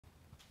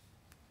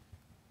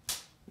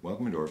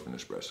Welcome to Orphan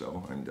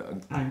Espresso. I'm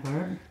Doug. I'm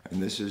Barb.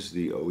 And this is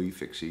the OE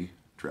Fixie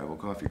travel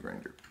coffee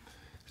grinder.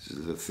 This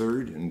is the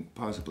third and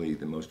possibly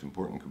the most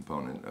important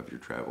component of your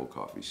travel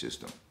coffee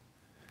system,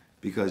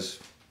 because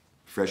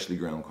freshly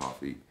ground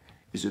coffee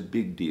is a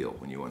big deal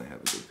when you want to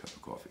have a good cup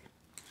of coffee.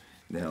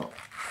 Now,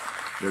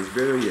 there's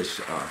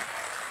various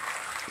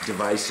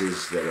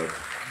devices that are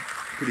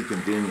pretty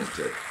convenient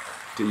to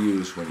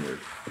use when you're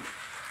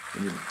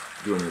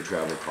doing your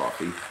travel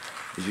coffee.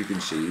 As you can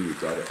see, we've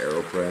got an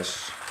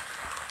AeroPress,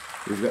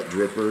 we've got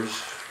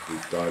drippers,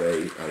 we've got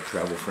a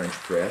travel French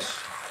press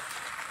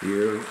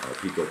here, a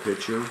Pico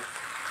pitcher.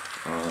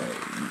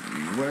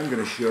 What I'm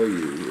going to show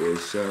you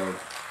is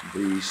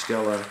the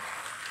Stella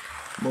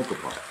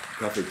Moka pot,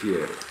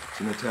 Cafetiere. It's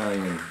an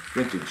Italian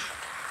vintage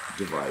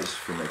device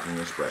for making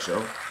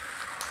espresso.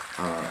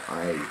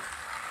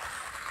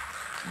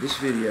 This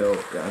video,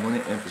 I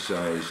want to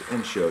emphasize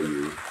and show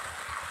you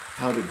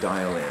how to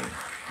dial in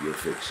your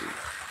Fixie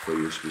for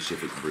your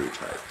specific brew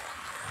type.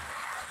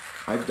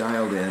 I've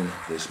dialed in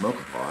this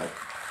Moka pot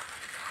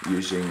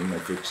using my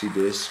Fixie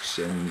discs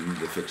and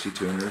the Fixie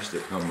tuners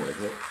that come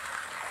with it.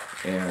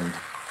 And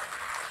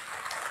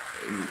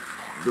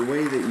the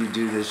way that you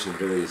do this, the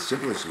very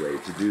simplest way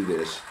to do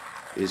this,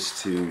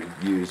 is to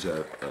use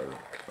a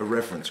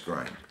reference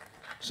grind,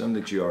 some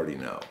that you already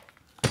know,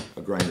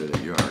 a grinder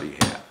that you already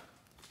have.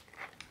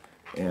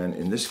 And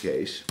in this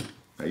case,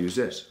 I use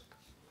this.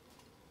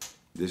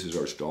 This is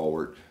our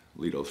stalwart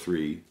Lido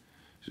 3. This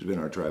has been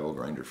our travel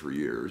grinder for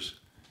years.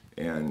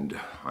 And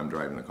I'm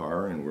driving the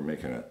car and we're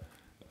making a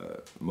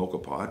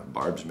Moka pot.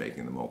 Barb's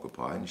making the Moka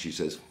pot. And she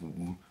says,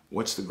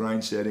 what's the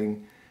grind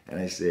setting? And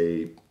I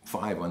say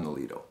 5 on the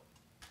Lido.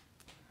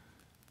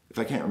 If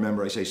I can't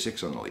remember, I say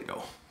 6 on the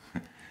Lido.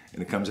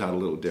 And it comes out a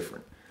little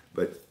different.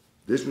 But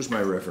this was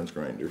my reference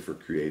grinder for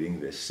creating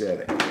this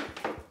setting.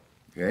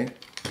 Okay?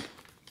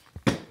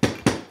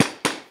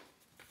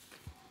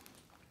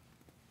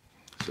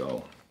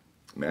 So,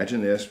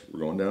 imagine this,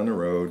 we're going down the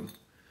road,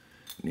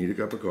 need a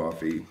cup of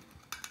coffee.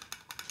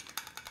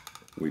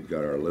 We've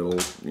got our little,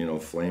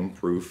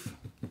 flame-proof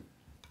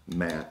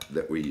mat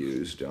that we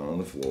use down on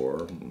the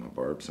floor.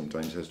 Barb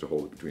sometimes has to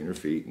hold it between her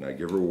feet, and I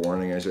give her a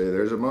warning. I say,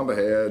 there's a bump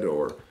ahead,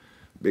 or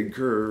big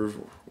curve,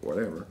 or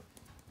whatever.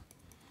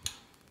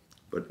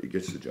 But it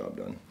gets the job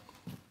done.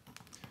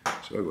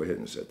 So I'll go ahead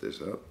and set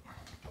this up.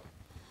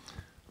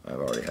 I've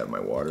already have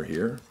my water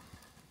here.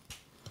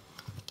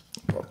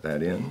 Pop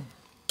that in.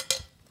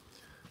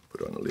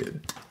 Put on the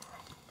lid.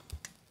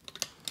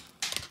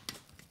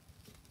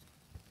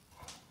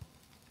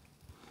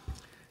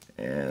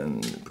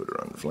 And put it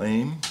on the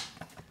flame.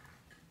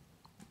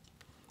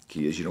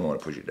 Key is you don't want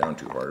to push it down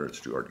too hard or it's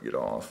too hard to get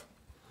off.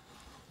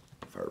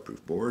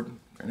 Fireproof board,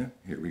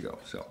 here we go.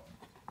 So,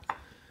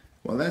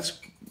 while that's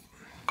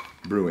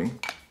brewing,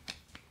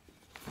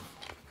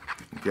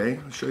 okay,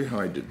 I'll show you how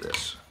I did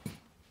this.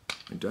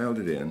 I dialed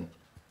it in.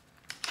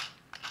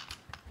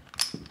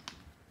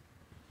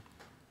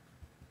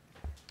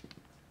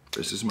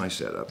 This is my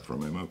setup for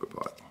my Moka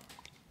pot.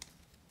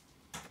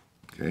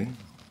 Okay.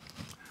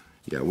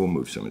 Yeah, we'll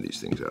move some of these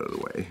things out of the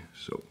way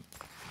so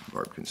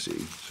Barb can see.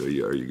 So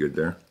are you good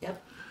there?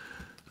 Yep.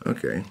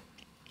 Okay.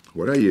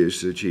 What I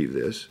used to achieve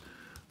this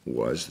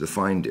was the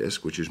fine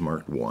disc, which is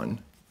marked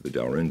 1, the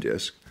Delrin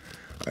disc.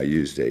 I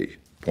used a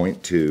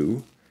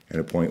 0.2 and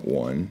a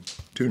 0.1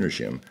 tuner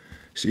shim.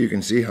 So you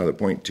can see how the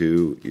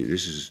 0.2,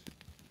 this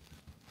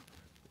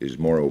is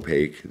more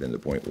opaque than the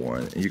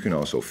 0.1, and you can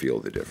also feel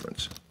the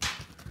difference.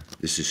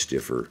 This is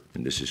stiffer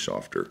and this is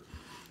softer,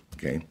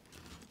 okay?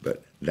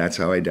 But that's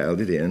how I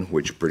dialed it in,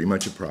 which pretty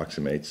much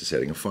approximates the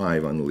setting of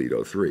 5 on the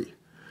Lido 3,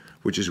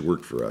 which has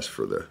worked for us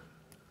for the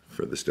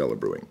Stella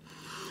brewing.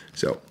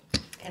 So.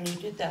 And you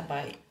did that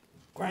by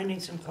grinding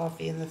some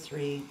coffee in the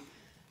 3,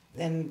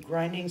 then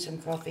grinding some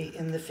coffee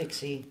in the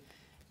Fixie,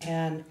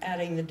 and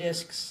adding the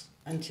discs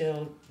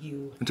until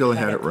I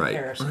had it right,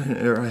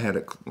 or I had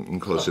it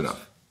close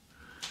enough.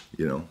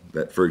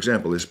 That, for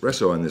example,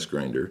 espresso on this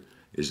grinder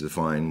is the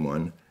fine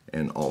one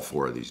and all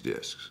 4 of these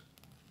discs.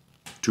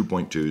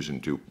 2.2s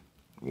and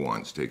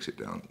 2.1s takes it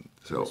down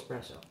to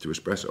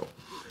espresso.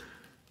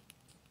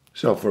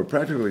 So for a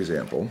practical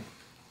example,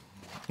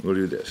 we'll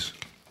do this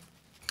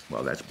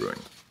while that's brewing.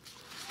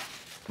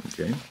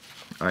 Okay,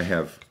 I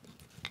have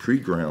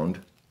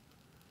pre-ground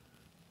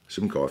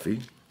some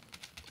coffee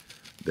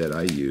that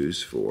I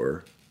use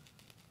for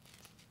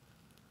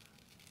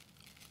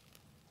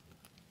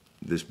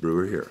this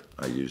brewer here.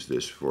 I use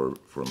this for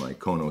my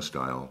Kono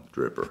style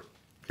dripper.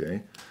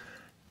 Okay,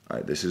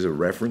 this is a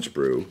reference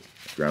brew.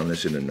 Ground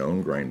this in a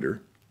known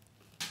grinder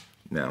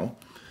now.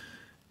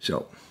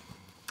 So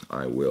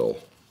I will,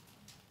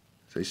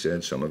 as I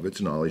said, some of it's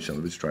knowledge, some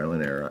of it's trial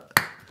and error.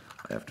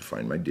 I have to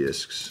find my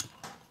discs.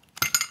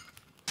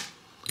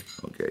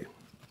 Okay,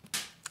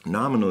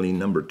 nominally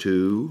number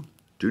 2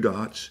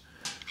 dots,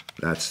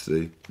 that's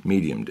the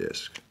medium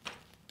disc,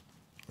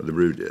 or the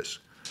brew disc.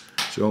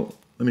 So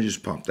let me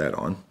just pop that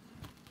on,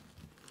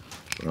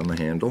 put on the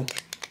handle,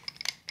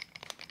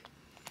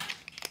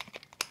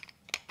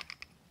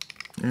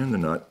 and the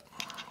nut.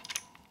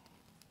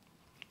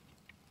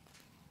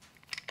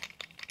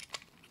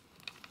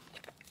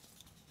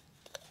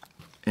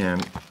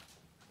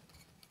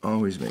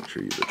 always make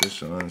sure you put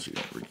this on so you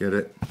don't forget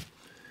it.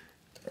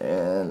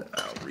 And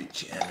I'll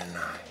reach in,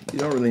 and you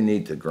don't really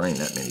need to grind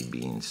that many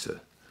beans to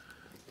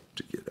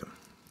get them.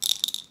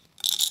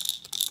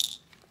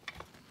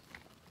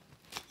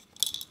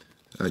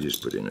 I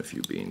just put in a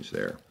few beans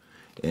there.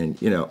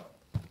 And, you know,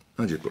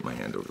 I'll just put my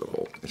hand over the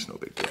hole. It's no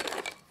big deal.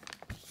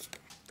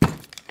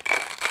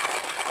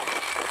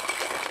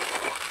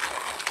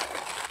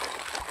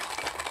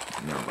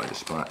 Now by the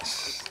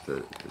spots,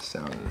 the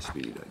sound and the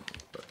speed, I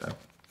put that.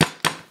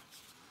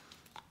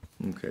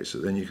 Okay, so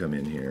then you come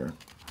in here.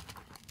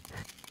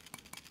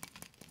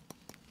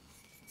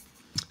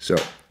 So,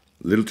 a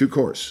little too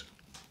coarse.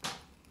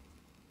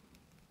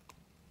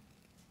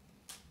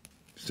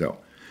 So,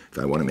 if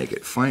I want to make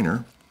it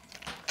finer,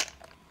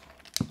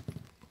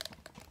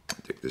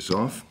 take this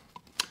off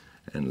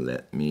and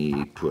let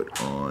me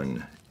put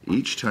on,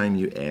 each time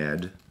you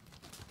add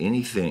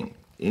anything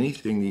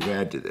you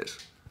add to this,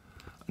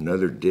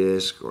 another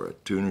disc or a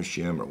tuner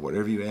shim or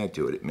whatever you add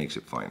to it, it makes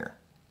it finer.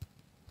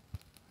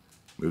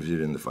 Moves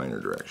it in the finer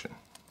direction.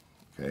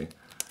 Okay,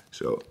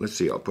 so let's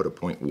see, I'll put a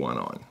 0.1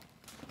 on.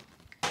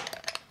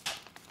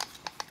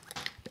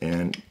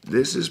 And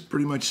this is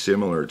pretty much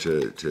similar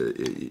to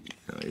you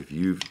know, if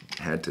you've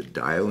had to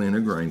dial in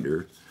a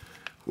grinder,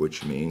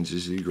 which means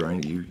is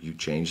you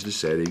change the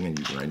setting and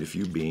you grind a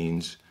few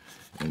beans,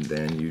 and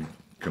then you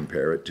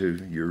compare it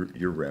to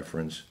your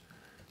reference.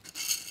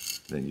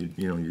 Then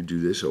you do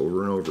this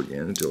over and over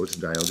again until it's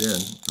dialed in.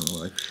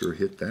 Oh, I sure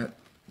hit that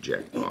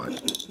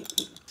jackpot.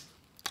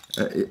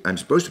 I'm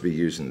supposed to be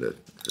using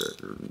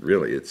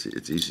really it's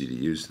easy to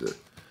use the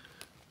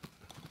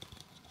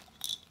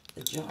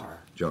jar.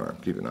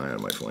 Keep an eye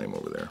on my flame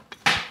over there.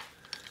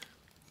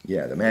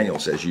 Yeah, the manual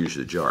says use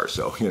the jar,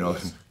 so you know.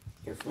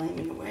 You're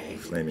flaming away.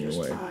 Flaming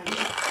away.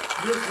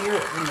 You'll hear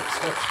it when it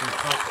starts to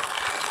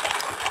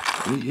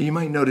pop. You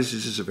might notice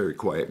this is a very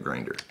quiet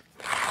grinder,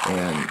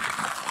 and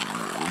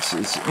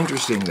it's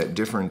interesting that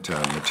different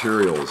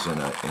materials in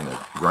a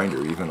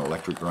grinder, even an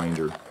electric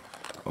grinder,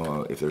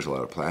 if there's a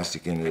lot of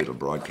plastic in it, it'll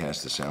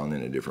broadcast the sound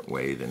in a different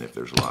way than if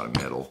there's a lot of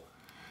metal.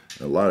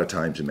 And a lot of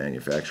times the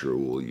manufacturer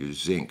will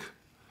use zinc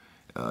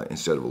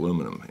instead of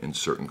aluminum in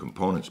certain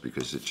components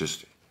because it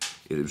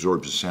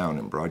absorbs the sound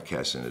and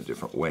broadcasts in a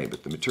different way.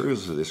 But the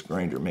materials of this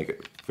grinder make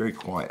it very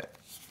quiet,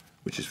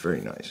 which is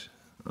very nice.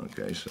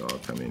 Okay, so I'll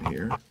come in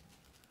here.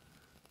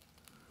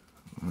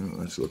 Well,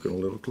 let's look a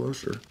little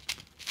closer.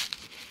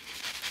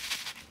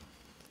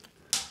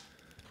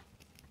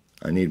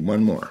 I need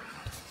one more.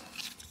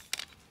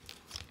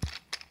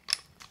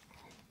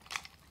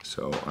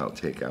 So I'll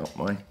take out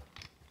my...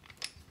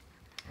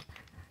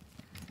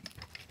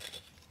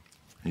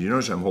 You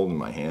notice I'm holding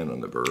my hand on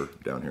the burr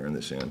down here in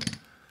this end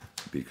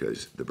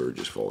because the burr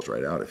just falls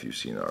right out if you've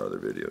seen our other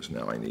videos.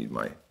 Now I need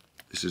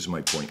this is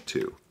my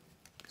 0.2. Okay.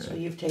 So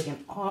you've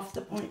taken off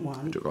the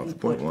 0.1 Took off and the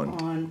put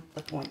 0.1. on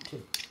the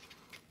 0.2.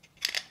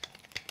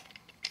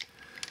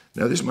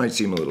 Now this might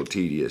seem a little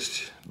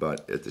tedious,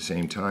 but at the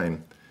same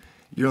time,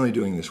 you're only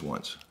doing this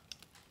once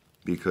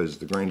because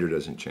the grinder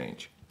doesn't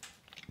change.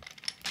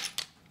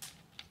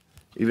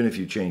 Even if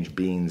you change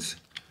beans,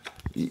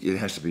 it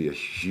has to be a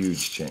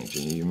huge change.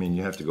 And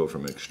you have to go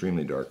from an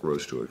extremely dark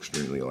roast to an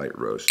extremely light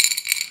roast.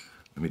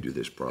 Let me do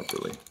this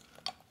properly.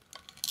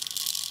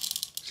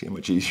 See how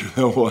much easier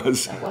that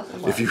was? That was a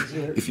lot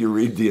easier. If you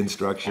read the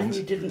instructions.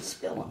 And you didn't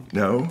spill them.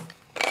 No?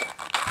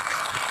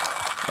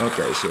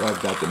 Okay, so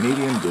I've got the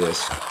medium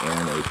disc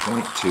and a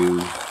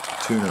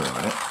 0.2 tuner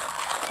on it.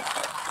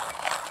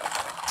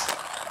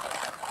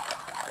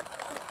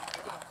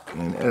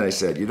 And as I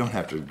said, you don't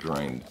have to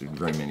grind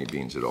very many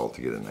beans at all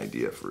to get an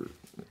idea for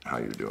how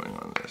you're doing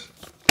on this.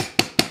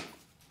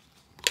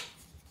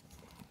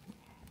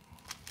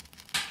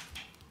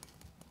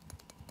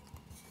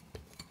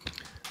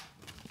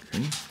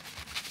 Okay.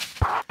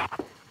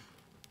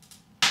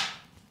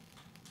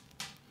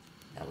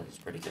 That looks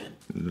pretty good.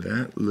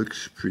 That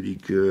looks pretty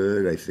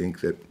good. I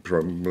think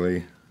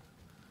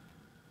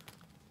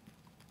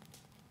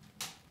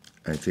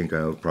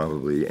I'll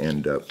probably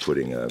end up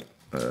putting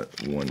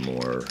one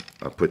more.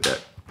 I'll put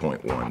that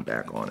 0.1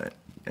 back on it,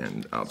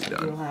 and I'll be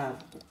done. You'll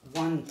have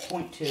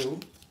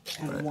 1.2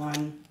 and Right.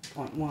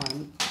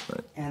 1.1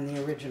 Right. and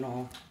the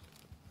original.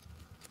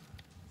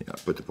 Yeah,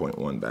 put the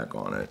 0.1 back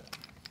on it.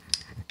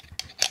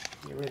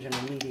 The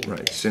original medium.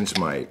 Right. disc. Since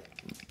my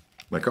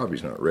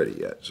coffee's not ready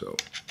yet, so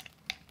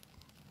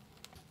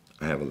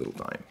I have a little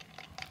time.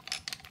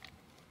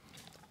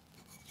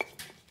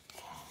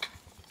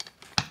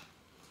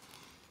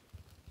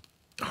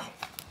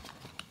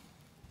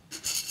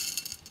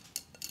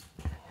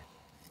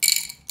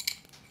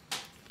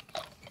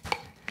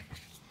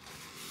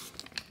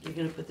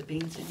 You're gonna put the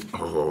beans in.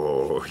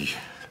 Oh,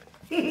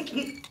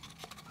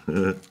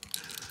 yeah.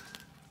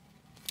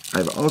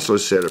 I've also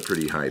set a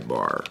pretty high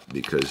bar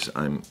because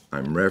I'm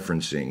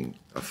referencing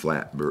a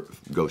flat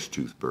ghost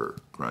tooth burr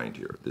grind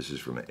here. This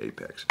is from an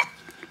Apex,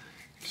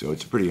 so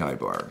it's a pretty high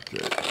bar to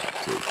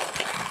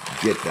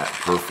get that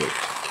perfect.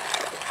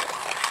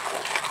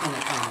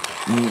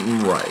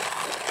 Right.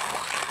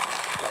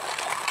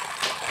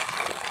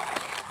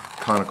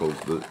 conical,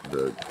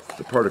 the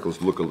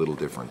particles look a little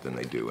different than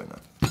they do in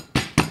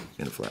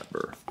a flat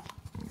burr.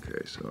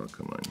 Okay, so I'll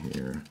come on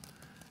here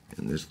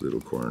in this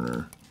little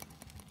corner.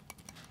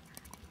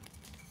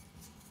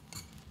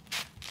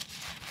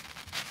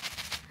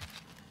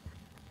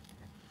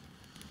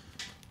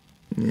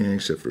 Yeah,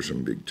 except for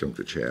some big chunk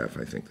of chaff.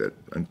 I think that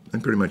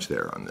I'm pretty much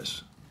there on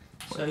this.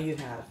 So you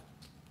have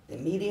the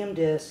medium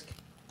disc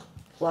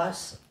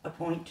plus a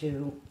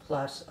 0.2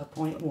 plus a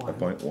 0.1. A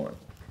 0.1.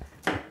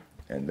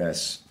 And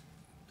this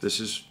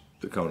is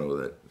the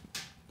Kono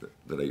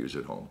that I use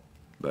at home.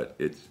 But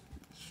it's,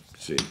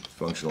 see,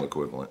 functional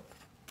equivalent.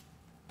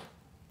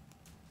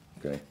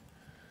 Okay.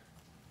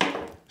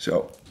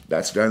 So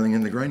that's dialing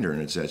in the grinder,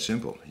 and it's that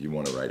simple. You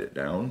want to write it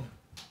down,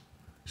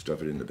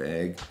 stuff it in the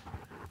bag.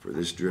 For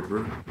this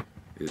dripper,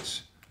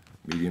 it's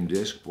medium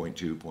disc,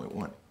 0.2,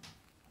 0.1.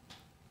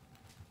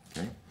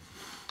 Okay.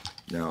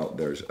 Now,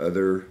 there's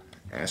other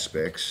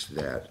aspects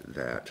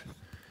that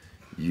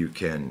you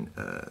can,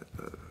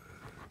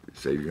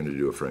 say you're going to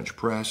do a French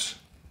press.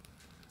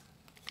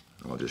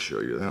 I'll just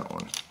show you that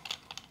one.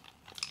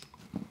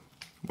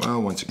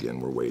 Well, once again,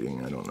 we're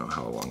waiting. I don't know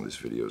how long this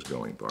video is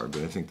going, Barb,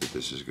 but I think that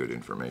this is good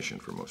information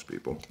for most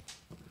people.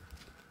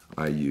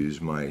 I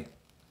use my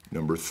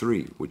number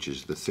 3, which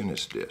is the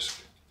thinnest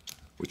disc,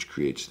 which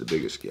creates the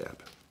biggest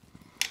gap.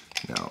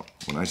 Now,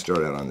 when I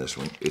start out on this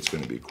one, it's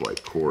going to be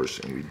quite coarse,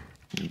 and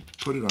you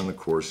put it on the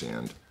coarse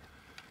end.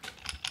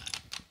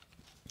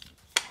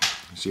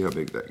 See how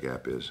big that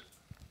gap is?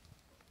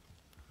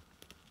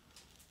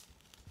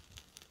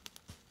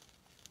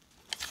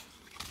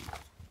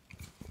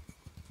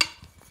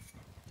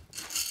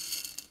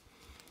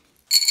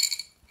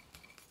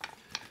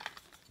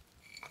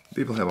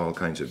 People have all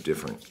kinds of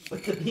different...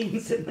 With the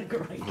beans in the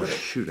grinder. Oh,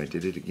 shoot, I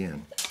did it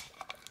again.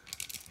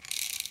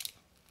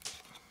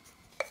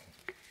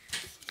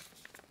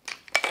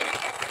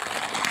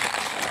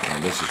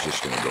 And this is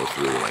just going to go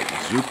through like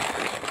zoop.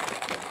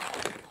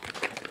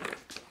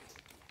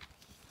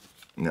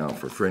 Now,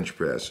 for French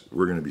press,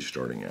 we're going to be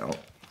starting out.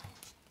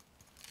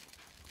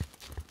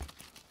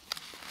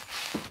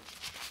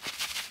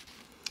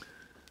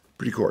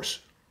 Pretty coarse.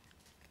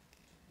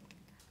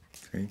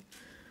 Okay.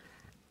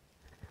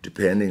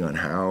 Depending on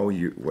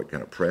what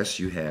kind of press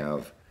you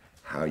have,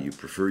 how you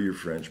prefer your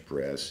French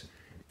press,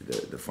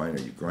 the finer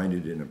you grind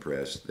it in a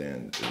press,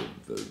 then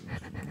the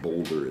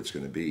bolder it's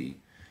going to be.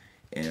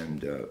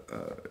 And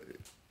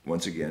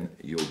once again,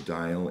 you'll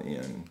dial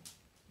in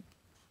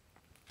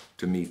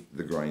to meet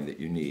the grind that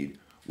you need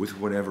with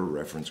whatever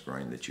reference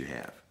grind that you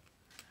have.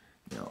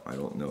 Now, I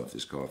don't know if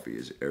this coffee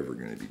is ever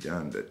going to be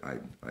done, but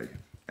I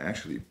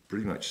actually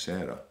pretty much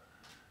said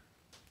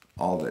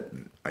all that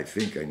I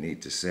think I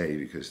need to say,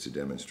 because to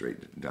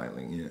demonstrate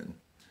dialing in.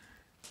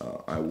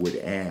 I would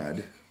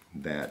add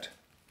that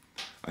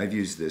I've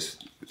used this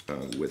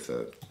with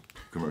a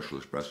commercial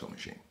espresso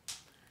machine.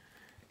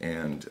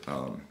 And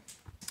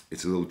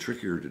it's a little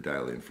trickier to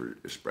dial in for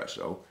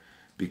espresso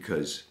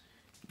because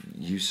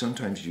you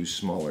sometimes use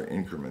smaller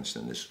increments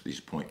than these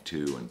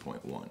 0.2 and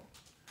 0.1.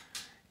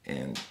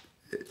 And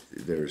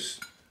there's,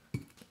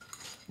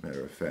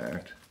 matter of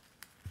fact,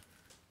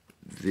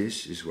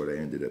 this is what I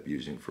ended up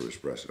using for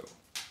espresso.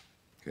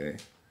 Okay?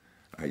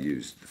 I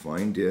used the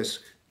fine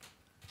disc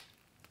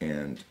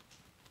and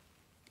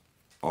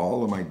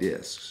all of my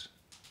discs.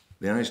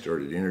 Then I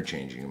started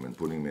interchanging them and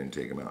putting them in and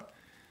taking them out.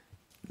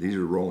 These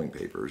are rolling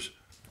papers,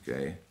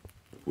 okay,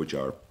 which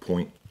are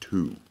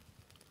 0.2.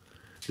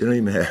 They don't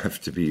even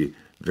have to be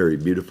very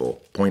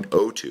beautiful.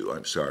 0.02,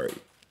 I'm sorry.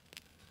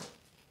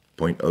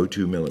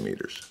 0.02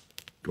 millimeters,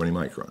 20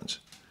 microns.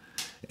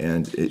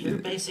 And Your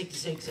basic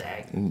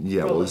zigzag.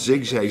 Yeah, well,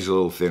 zigzag's a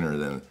little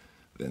thinner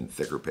than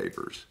thicker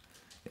papers.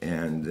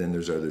 And then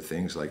there's other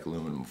things like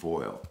aluminum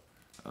foil.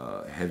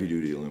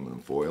 Heavy-duty aluminum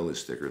foil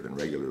is thicker than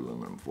regular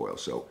aluminum foil.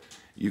 So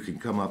you can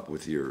come up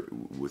with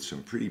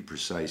some pretty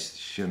precise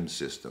shim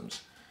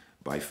systems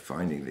by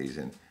finding these.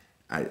 And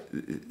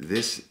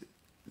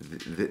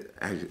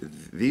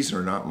these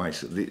are not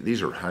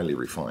these are highly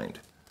refined.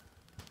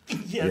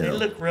 Yeah, they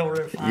look real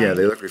refined. Yeah,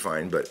 they look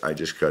refined, but I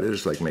just cut it.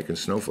 It's like making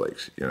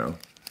snowflakes, you know.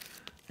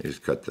 I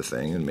just cut the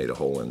thing and made a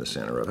hole in the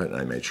center of it, and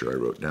I made sure I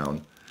wrote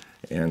down.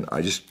 And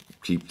I just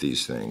keep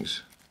these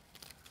things.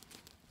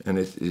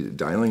 And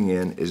dialing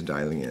in is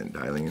dialing in.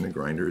 Dialing in a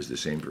grinder is the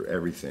same for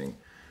everything.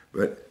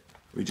 But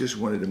we just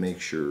wanted to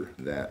make sure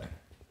that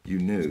you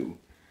knew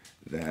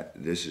that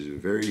this is a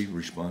very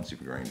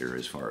responsive grinder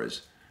as far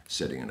as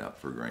setting it up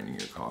for grinding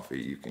your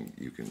coffee.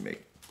 You can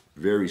make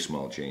very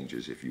small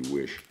changes if you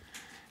wish.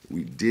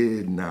 We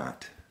did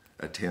not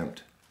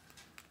attempt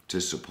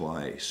to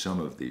supply some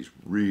of these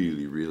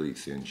really, really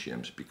thin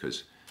shims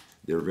because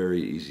they're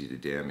very easy to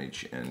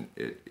damage, and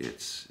it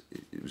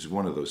was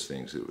one of those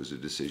things. It was a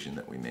decision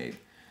that we made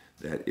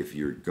that if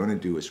you're going to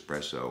do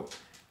espresso,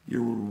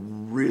 you're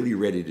really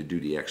ready to do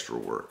the extra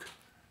work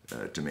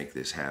to make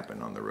this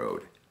happen on the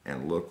road.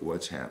 And look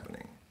what's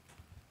happening.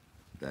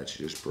 That's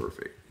just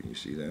perfect. Can you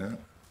see that?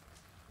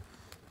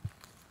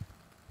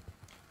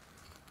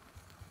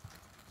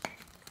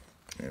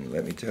 And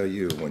let me tell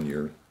you, when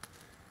you're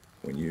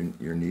when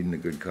you're needing a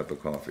good cup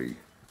of coffee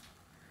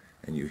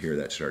and you hear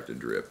that start to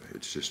drip,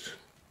 it's just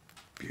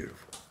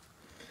beautiful.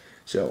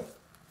 So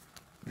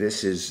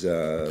this is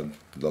the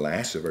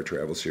last of our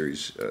travel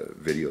series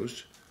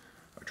videos,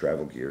 our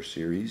travel gear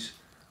series.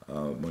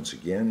 Once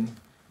again,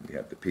 we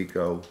have the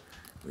Pico,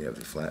 we have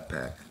the Flat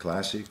Pack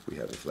Classic, we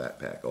have the Flat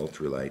Pack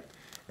Ultralight,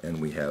 and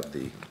we have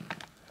the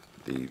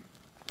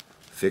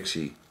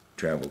Fixie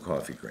travel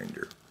coffee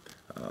grinder.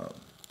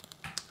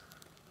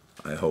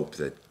 I hope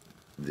that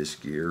this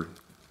gear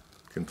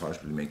can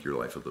possibly make your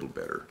life a little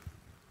better,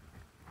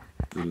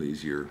 a little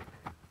easier,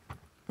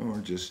 or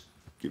just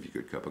give you a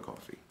good cup of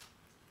coffee.